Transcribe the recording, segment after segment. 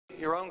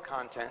your own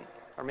content,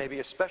 or maybe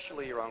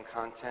especially your own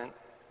content,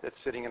 that's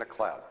sitting in a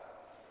cloud.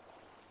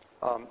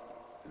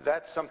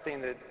 That's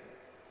something that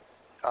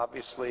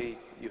obviously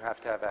you have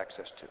to have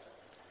access to.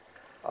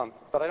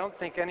 But I don't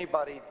think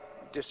anybody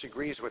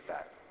disagrees with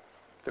that.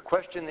 The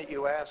question that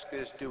you ask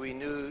is, do we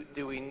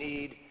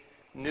need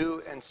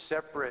new and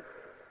separate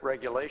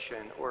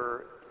regulation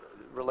or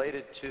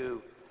related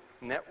to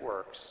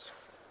networks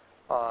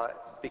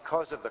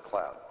because of the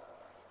cloud?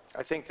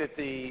 I think that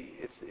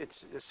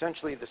it's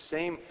essentially the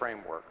same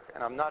framework,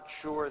 and I'm not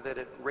sure that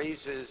it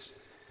raises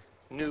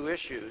new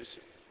issues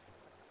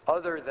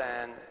other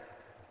than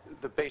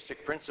the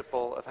basic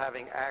principle of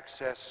having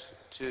access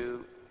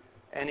to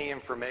any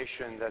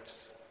information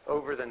that's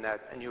over the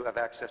net and you have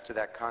access to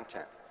that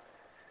content.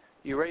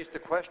 You raised the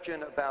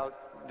question about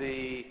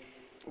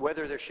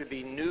whether there should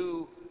be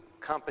new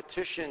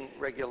competition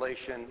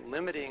regulation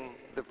limiting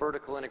the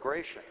vertical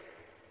integration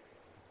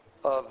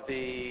of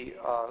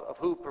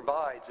who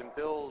provides and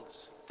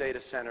builds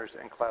data centers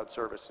and cloud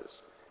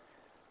services.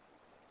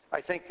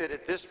 I think that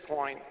at this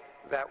point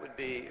that would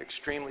be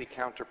extremely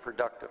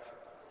counterproductive,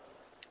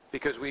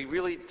 because we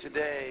really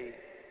today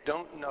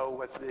don't know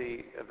what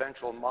the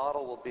eventual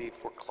model will be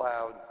for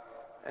cloud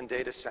and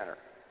data center.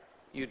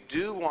 You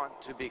do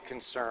want to be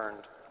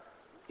concerned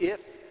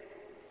if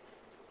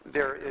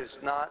there is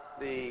not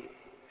the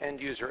end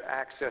user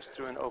access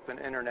through an open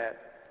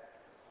internet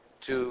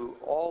to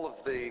all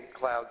of the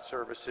cloud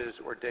services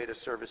or data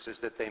services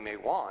that they may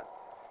want.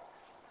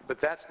 But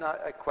that's not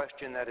a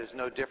question that is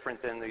no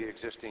different than the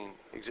existing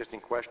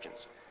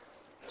questions.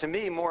 To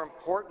me, more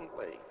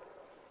importantly,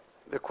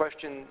 the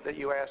question that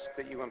you ask,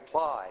 that you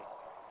imply,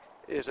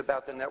 is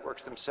about the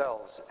networks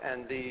themselves.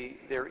 And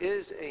there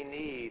is a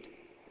need,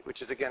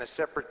 which is again a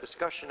separate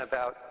discussion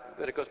about,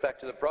 but it goes back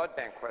to the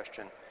broadband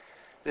question,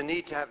 the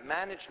need to have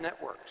managed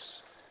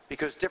networks,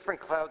 because different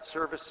cloud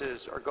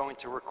services are going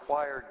to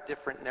require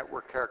different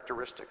network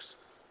characteristics.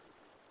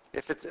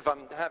 If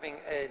I'm having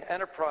an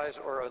enterprise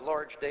or a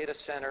large data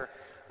center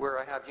where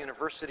I have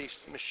universities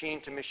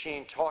machine to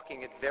machine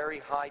talking at very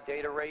high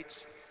data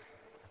rates,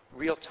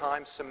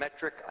 real-time,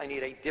 symmetric, I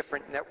need a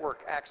different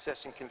network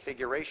access and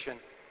configuration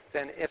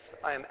than if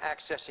I'm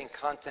accessing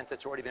content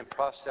that's already been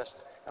processed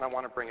and I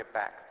want to bring it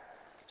back.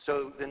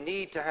 So the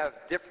need to have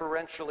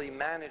differentially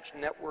managed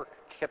network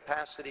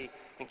capacity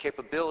and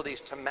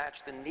capabilities to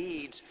match the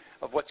needs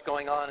of what's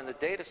going on in the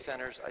data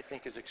centers, I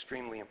think, is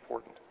extremely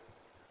important.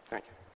 Thank you.